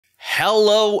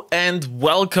Hello and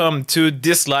welcome to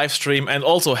this live stream, and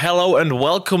also hello and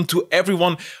welcome to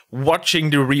everyone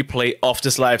watching the replay of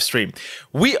this live stream.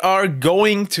 We are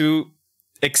going to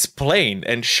explain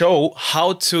and show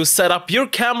how to set up your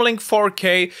Cam Link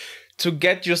 4K to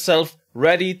get yourself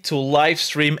ready to live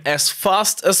stream as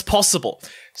fast as possible.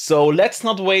 So let's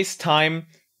not waste time.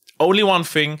 Only one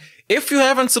thing, if you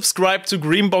haven't subscribed to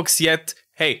GreenBox yet,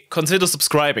 hey, consider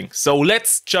subscribing. So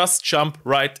let's just jump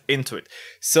right into it.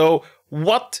 So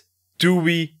what do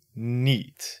we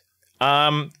need?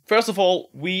 First of all,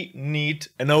 we need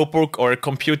a notebook or a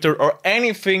computer or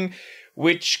anything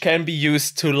which can be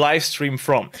used to live stream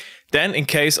from. Then in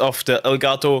case of the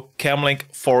Elgato Cam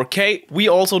Link 4K, we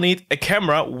also need a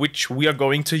camera which we are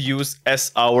going to use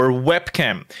as our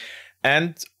webcam.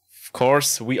 And of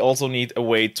course, we also need a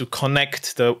way to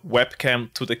connect the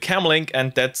webcam to the Cam Link,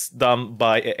 and that's done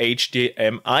by a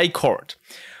HDMI cord.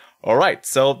 All right,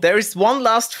 so there is one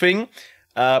last thing.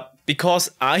 Because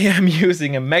I am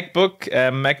using a MacBook,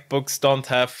 MacBooks don't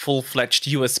have full-fledged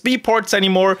USB ports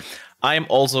anymore. I am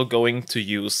also going to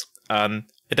use an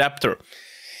adapter.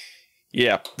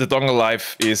 Yeah, the dongle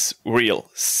life is real.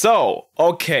 So,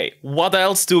 okay, what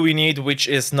else do we need which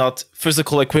is not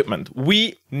physical equipment?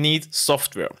 We need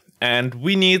software. And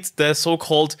we need the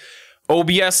so-called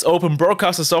OBS Open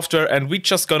Broadcaster software, and we're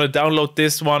just gonna download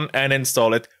this one and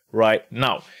install it right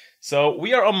now. So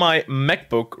we are on my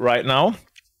MacBook right now,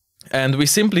 and we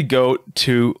simply go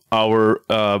to our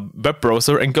web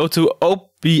browser and go to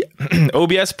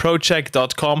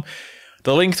obsproject.com.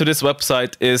 The link to this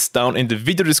website is down in the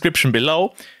video description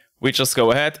below. We just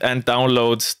go ahead and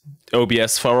download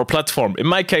OBS for our platform. In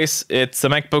my case, it's a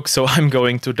MacBook, so I'm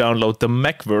going to download the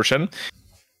Mac version.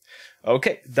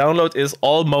 Okay, download is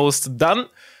almost done,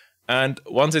 and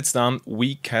once it's done,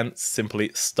 we can simply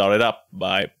start it up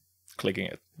by clicking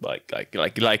it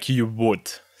like you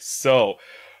would. So,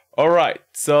 all right.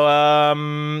 So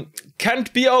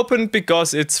can't be opened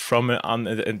because it's from an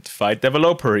unidentified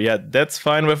developer. Yeah, that's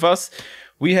fine with us.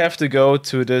 We have to go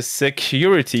to the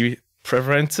security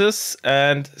preferences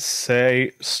and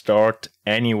say start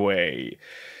anyway.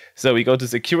 So we go to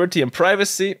security and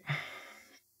privacy.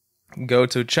 Go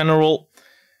to general,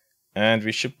 and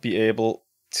we should be able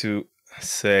to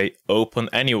say open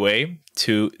anyway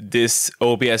to this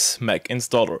OBS Mac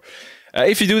installer.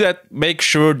 If you do that, make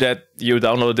sure that you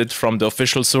download it from the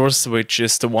official source, which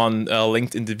is the one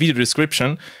linked in the video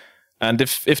description. And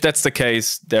if that's the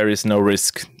case, there is no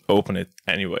risk. Open it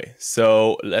anyway.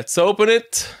 So let's open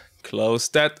it, close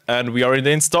that, and we are in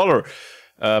the installer.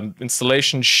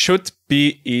 Installation should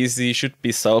be easy, should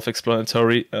be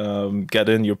self-explanatory. Get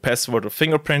in your password or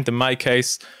fingerprint in my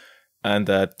case, and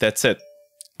that's it.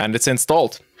 And it's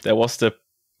installed. That was the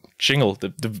jingle,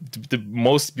 the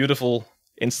most beautiful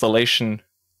installation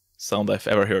sound I've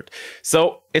ever heard.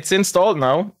 So it's installed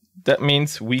now. That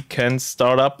means we can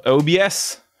start up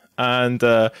OBS and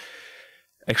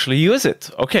actually use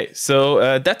it. Okay,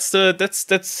 so that's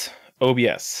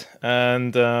OBS,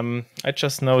 and I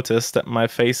just noticed that my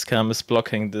face cam is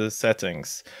blocking the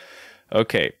settings.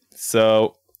 Okay,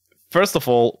 so first of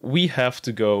all, we have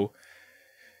to go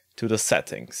to the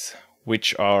settings,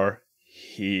 which are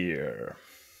here.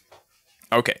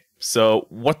 Okay, so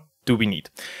what do we need?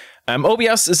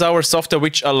 OBS is our software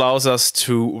which allows us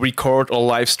to record or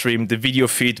live stream the video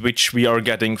feed which we are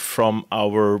getting from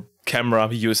our camera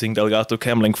using the Elgato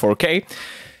Cam Link 4K.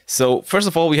 So first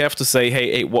of all, we have to say,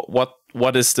 hey,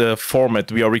 what is the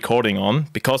format we are recording on?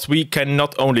 Because we can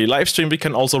not only live stream, we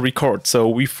can also record. So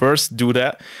we first do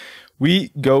that.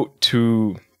 We go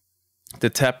to the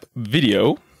tab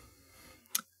video,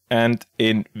 and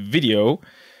in video,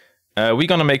 we're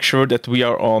gonna make sure that we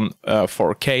are on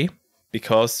 4K,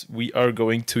 because we are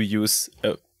going to use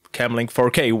Cam Link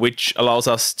 4K, which allows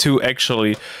us to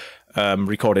actually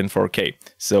record in 4K.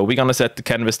 So we're gonna set the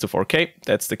canvas to 4K.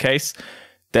 That's the case.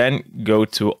 Then go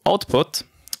to output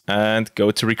and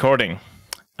go to recording.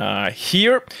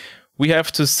 Here we have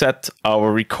to set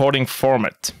our recording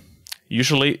format.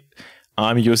 Usually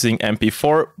I'm using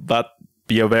MP4, but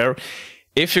be aware,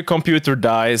 if your computer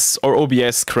dies or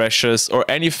OBS crashes or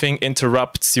anything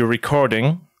interrupts your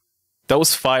recording,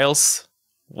 those files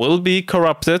will be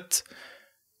corrupted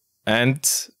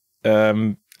and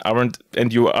you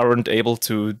aren't able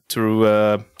to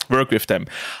work with them,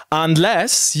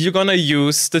 unless you're gonna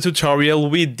use the tutorial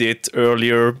we did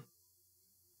earlier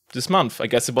this month. I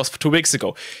guess it was 2 weeks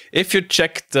ago. If you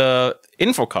check the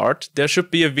info card, there should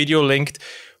be a video linked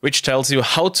which tells you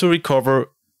how to recover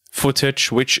footage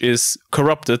which is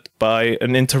corrupted by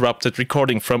an interrupted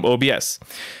recording from OBS.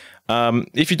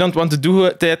 If you don't want to do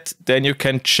that, then you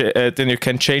can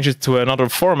change it to another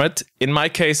format. In my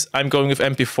case, I'm going with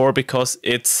MP4 because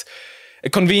it's a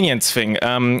convenience thing.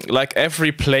 Like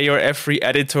every player, every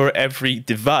editor, every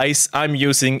device I'm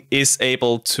using is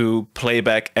able to play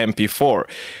back MP4,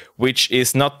 which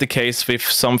is not the case with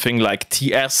something like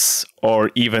TS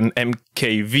or even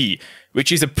MKV,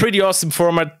 which is a pretty awesome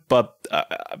format, but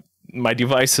my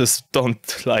devices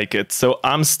don't like it. So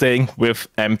I'm staying with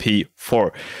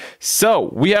MP4. So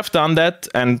we have done that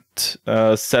and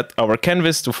set our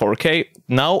canvas to 4K.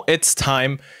 Now it's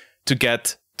time to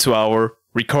get to our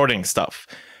recording stuff.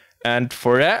 And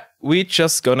for that, we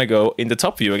just gonna go in the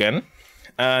top view again.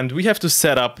 And we have to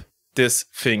set up this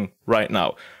thing right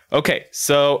now. Okay,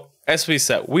 so as we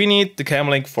said, we need the Cam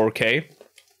Link 4K.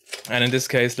 And in this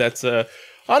case, let's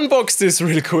unbox this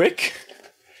real quick.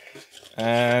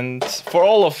 And for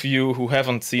all of you who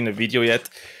haven't seen a video yet,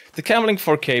 the Cam Link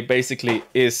 4K basically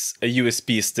is a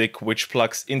USB stick which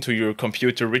plugs into your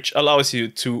computer, which allows you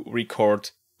to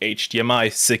record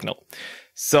HDMI signal.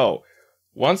 So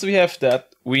once we have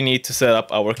that, we need to set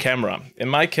up our camera. In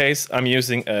my case, I'm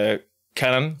using a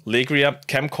Canon Legria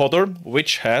camcorder,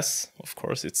 which has, of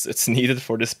course, it's needed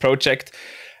for this project,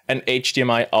 an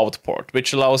HDMI out port,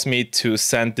 which allows me to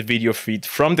send the video feed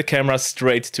from the camera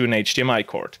straight to an HDMI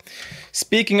cord.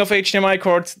 Speaking of HDMI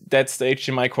cord, that's the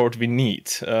HDMI cord we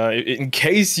need. In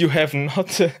case you have no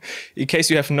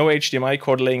HDMI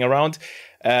cord laying around,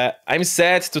 I'm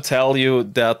sad to tell you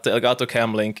that the Elgato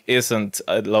Cam Link isn't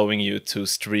allowing you to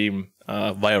stream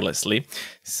wirelessly.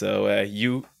 So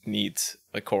you need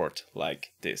a cord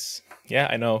like this. Yeah,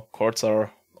 I know cords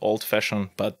are old-fashioned,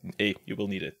 but hey, you will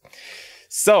need it.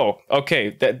 So,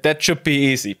 okay, that should be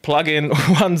easy. Plug in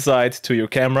one side to your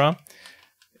camera.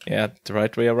 Yeah, the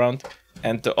right way around.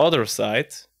 And the other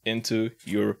side into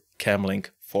your Cam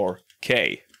Link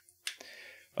 4K.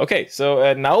 Okay,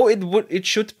 so now it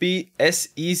should be as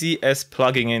easy as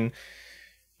plugging in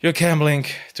your Cam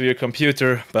Link to your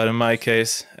computer. But in my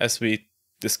case, as we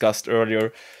discussed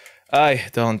earlier, I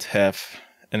don't have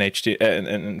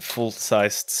an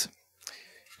full-sized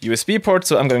USB port,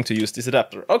 so I'm going to use this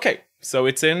adapter. Okay, so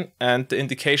it's in and the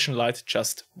indication light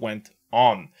just went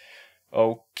on.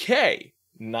 Okay,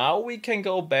 now we can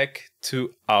go back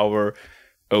to our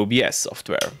OBS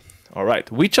software. All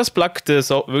right, we just plugged the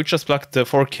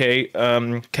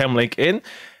 4K Cam Link in,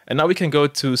 and now we can go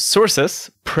to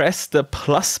Sources, press the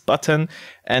plus button,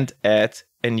 and add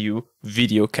a new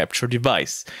video capture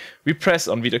device. We press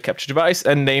on video capture device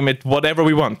and name it whatever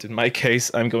we want. In my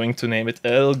case, I'm going to name it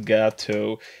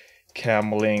Elgato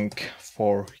Cam Link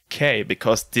 4K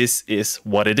because this is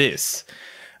what it is.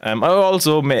 I'm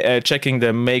also checking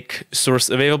the make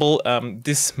source available.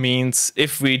 This means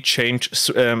if we change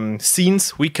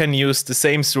scenes, we can use the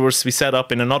same source we set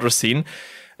up in another scene.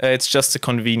 It's just a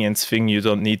convenience thing. You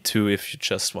don't need to if you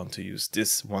just want to use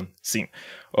this one scene.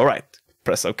 All right,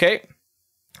 press OK.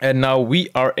 And now we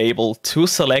are able to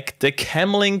select the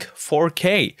Cam Link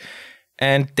 4K.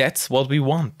 And that's what we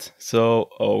want. So,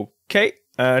 OK.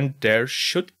 And there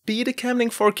should be the Cam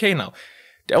Link 4K now.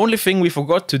 The only thing we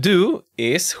forgot to do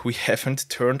is we haven't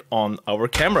turned on our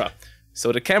camera.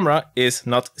 So the camera is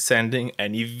not sending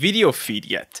any video feed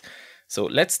yet. So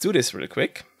let's do this real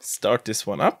quick. Start this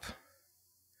one up.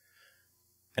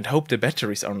 And hope the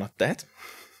batteries are not dead.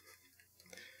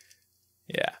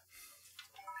 Yeah.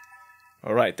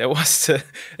 All right, that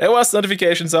was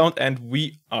notification sound and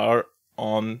we are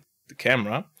on the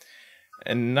camera.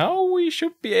 And now we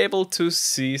should be able to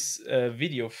see a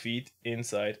video feed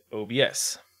inside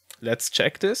OBS. Let's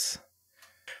check this.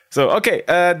 So, okay,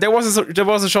 there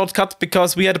was a shortcut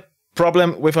because we had a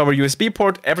problem with our USB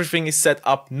port. Everything is set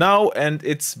up now and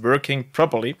it's working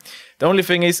properly. The only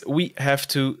thing is we have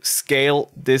to scale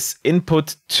this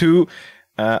input to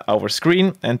our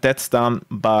screen, and that's done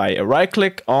by a right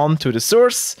click onto the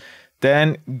source,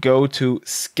 then go to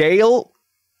scale.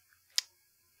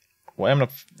 Well, I'm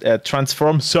not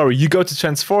transform. Sorry, you go to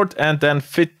transform and then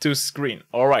fit to screen.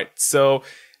 All right, so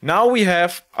now we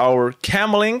have our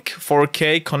Cam Link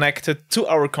 4K connected to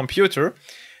our computer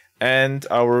and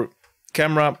our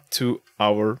camera to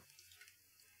our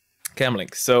Cam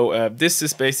Link. So this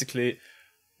is basically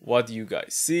what you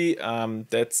guys see.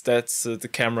 That's the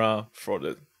camera for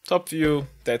the top view.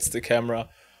 That's the camera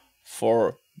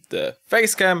for the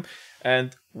face cam.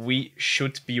 And we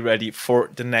should be ready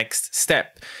for the next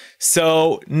step.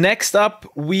 So next up,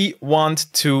 we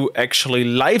want to actually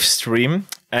live stream.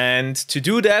 And to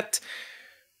do that,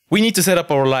 we need to set up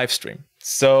our live stream.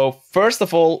 So first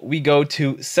of all, we go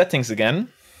to settings again.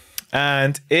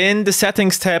 And in the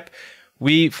settings tab,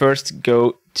 we first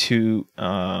go to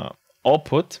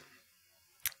output.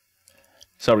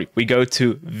 we go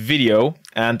to video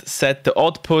and set the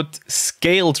output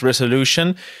scaled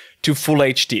resolution to full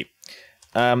HD.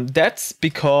 That's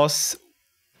because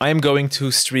I'm going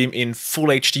to stream in full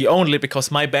HD only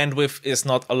because my bandwidth is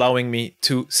not allowing me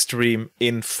to stream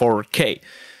in 4K.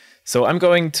 So I'm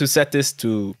going to set this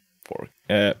to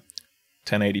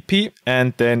 1080p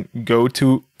and then go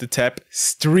to the tab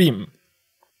Stream.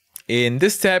 In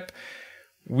this tab,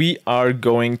 we are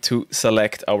going to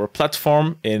select our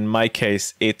platform. In my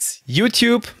case, it's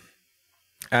YouTube,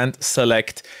 and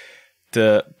select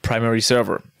the primary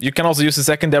server. You can also use the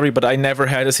secondary, but I never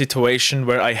had a situation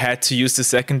where I had to use the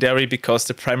secondary because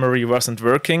the primary wasn't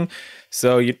working.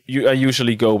 So I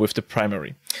usually go with the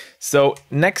primary. So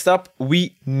next up,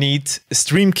 we need a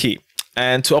stream key.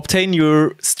 And to obtain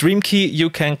your stream key, you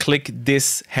can click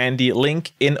this handy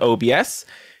link in OBS.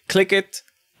 Click it,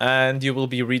 and you will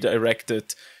be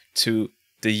redirected to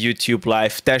the YouTube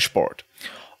Live dashboard.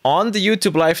 On the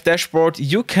YouTube Live dashboard,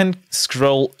 you can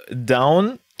scroll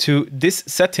down to this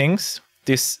settings.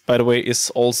 This, by the way,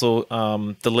 is also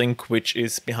the link which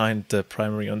is behind the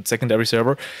primary and secondary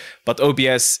server. But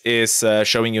OBS is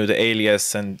showing you the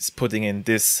alias and putting in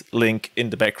this link in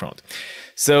the background.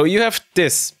 So you have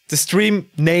this, the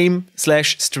stream name /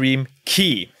 stream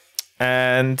key.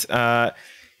 And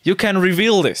you can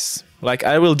reveal this, like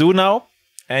I will do now.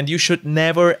 And you should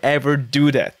never ever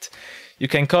do that. You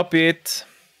can copy it,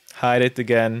 hide it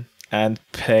again, and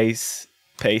paste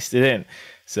it in.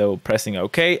 So pressing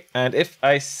OK. And if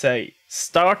I say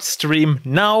start stream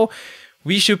now,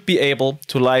 we should be able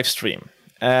to live stream.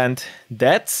 And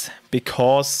that's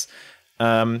because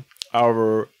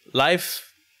our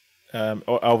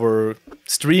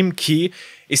stream key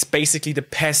is basically the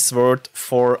password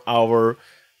for our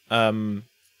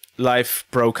live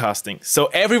broadcasting. So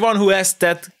everyone who has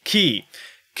that key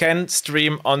can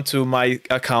stream onto my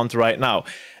account right now.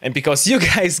 And because you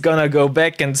guys gonna go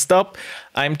back and stop,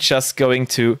 I'm just going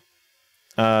to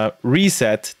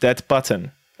reset that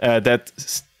button.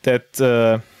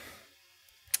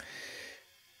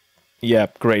 Yeah,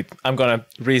 great. I'm gonna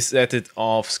reset it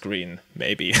off screen,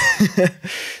 maybe.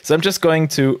 So I'm just going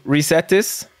to reset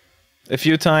this a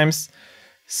few times,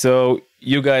 so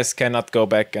you guys cannot go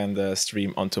back and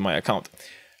stream onto my account.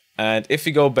 And if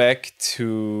we go back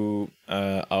to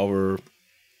our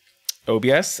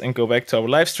OBS and go back to our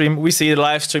live stream, we see the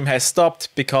live stream has stopped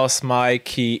because my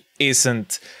key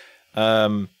isn't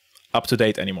up to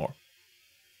date anymore.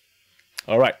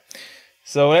 All right,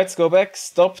 so let's go back,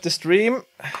 stop the stream.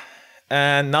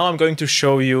 And now I'm going to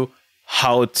show you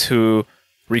how to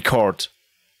record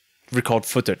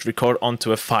footage, record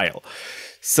onto a file.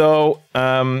 So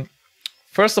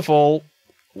first of all,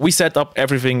 we set up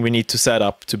everything we need to set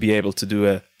up to be able to do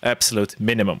an absolute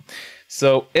minimum.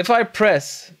 So if I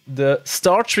press the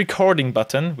start recording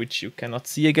button, which you cannot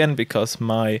see again because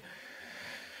my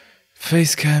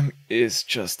face cam is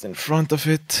just in front of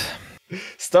it.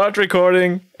 Start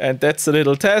recording, and that's a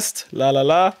little test, la la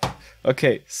la.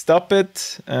 Okay, stop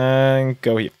it and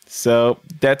go here. So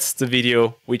that's the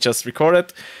video we just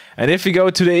recorded. And if we go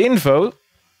to the info,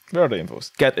 where are the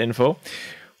infos? Get info.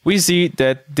 We see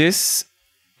that this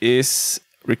is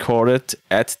recorded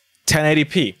at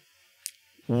 1080p.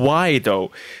 Why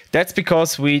though? That's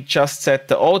because we just set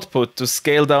the output to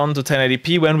scale down to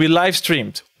 1080p when we live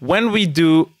streamed. When we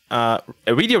do a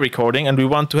video recording and we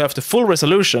want to have the full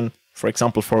resolution, for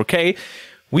example 4K,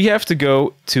 we have to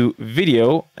go to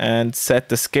video and set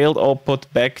the scaled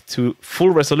output back to full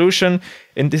resolution,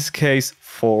 in this case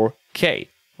 4K.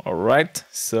 All right,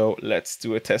 so let's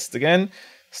do a test again.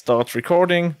 Start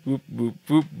recording, whoop, whoop,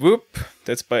 whoop, whoop.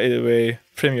 That's, by the way,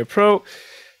 Premiere Pro.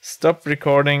 Stop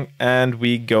recording, and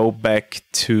we go back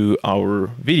to our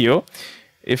video.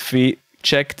 If we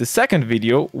check the second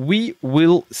video, we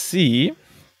will see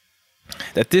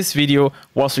that this video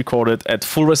was recorded at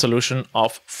full resolution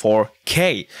of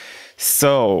 4K.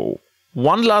 So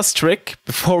one last trick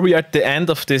before we are at the end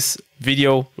of this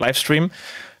video live stream,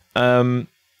 to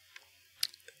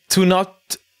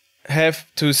not have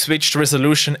to switch the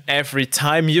resolution every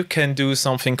time, you can do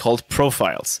something called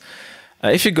profiles.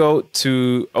 If you go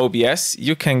to OBS,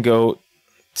 you can go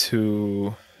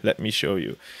to, let me show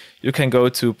you. You can go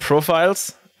to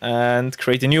profiles and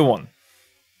create a new one.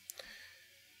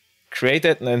 Create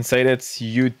it and then say that's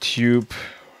YouTube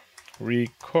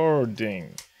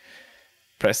recording.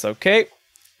 Press OK.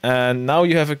 And now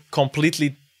you have a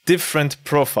completely different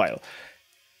profile.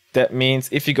 That means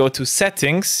if you go to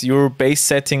settings, your base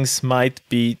settings might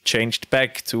be changed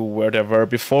back to where they were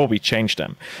before we changed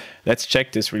them. Let's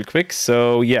check this real quick.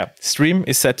 So yeah, stream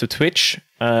is set to Twitch.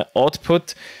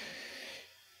 Output,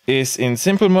 is in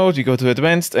simple mode. You go to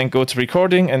advanced and go to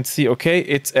recording and see, okay,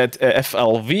 it's at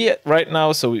FLV right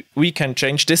now, so we can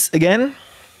change this again.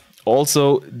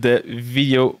 Also, the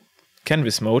video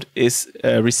canvas mode is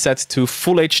reset to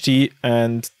full HD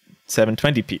and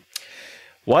 720p.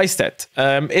 Why is that?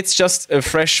 It's just a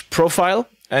fresh profile,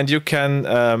 and you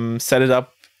can set it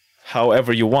up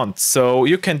however you want. So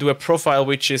you can do a profile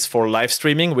which is for live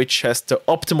streaming, which has the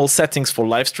optimal settings for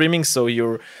live streaming, so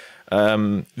your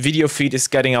video feed is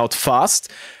getting out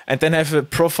fast, and then have a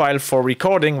profile for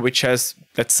recording which has,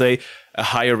 let's say, a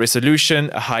higher resolution,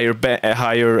 a higher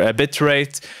bit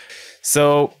rate.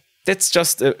 So that's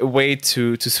just a way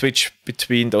to switch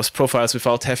between those profiles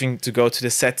without having to go to the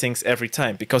settings every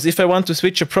time. Because if I want to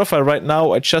switch a profile right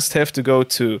now, I just have to go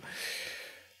to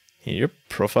here,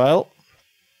 profile,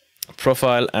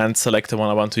 and select the one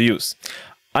I want to use.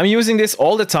 I'm using this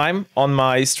all the time on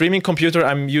my streaming computer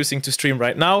I'm using to stream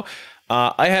right now.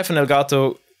 I have an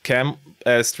Elgato Cam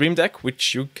Stream Deck,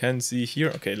 which you can see here.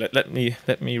 Okay, let me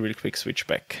really quick switch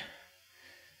back.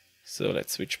 So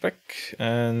let's switch back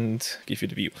and give you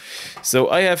the view. So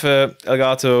I have a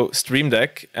Elgato Stream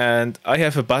Deck, and I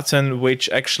have a button which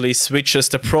actually switches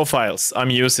the profiles I'm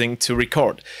using to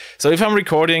record. So if I'm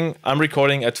recording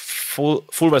at full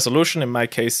resolution, in my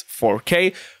case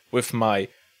 4K, with my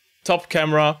top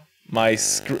camera, my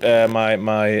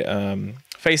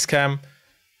face cam,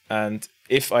 and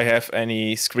if I have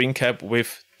any screen cap,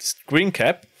 with screen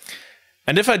cap.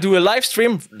 And if I do a live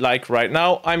stream, like right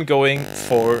now, I'm going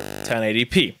for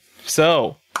 1080p.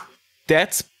 So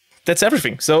that's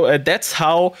everything. So that's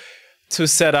how to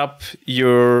set up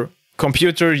your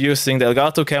computer using the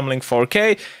Elgato Cam Link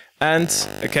 4K and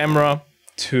a camera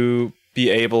to be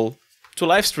able to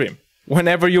live stream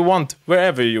whenever you want,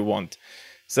 wherever you want.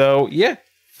 So yeah,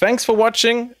 thanks for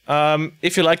watching.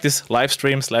 If you like this live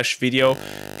stream / video,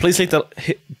 please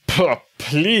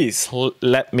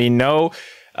let me know.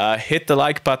 Hit the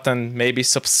like button, maybe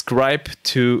subscribe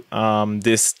to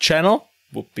this channel,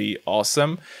 would be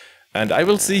awesome. And I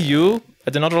will see you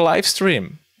at another live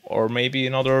stream, or maybe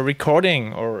another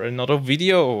recording, or another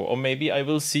video, or maybe I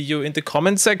will see you in the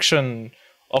comment section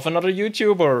of another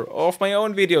YouTuber, or of my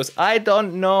own videos. I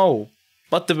don't know,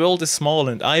 but the world is small,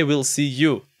 and I will see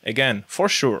you again, for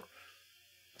sure.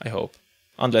 I hope,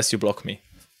 unless you block me.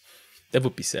 That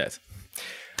would be sad.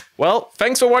 Well,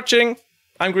 thanks for watching.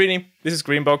 I'm Greenie, this is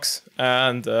GreenBox,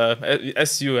 and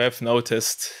as you have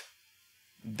noticed,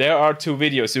 there are 2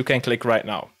 videos you can click right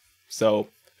now, so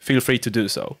feel free to do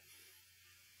so.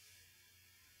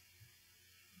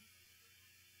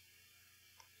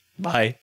 Bye.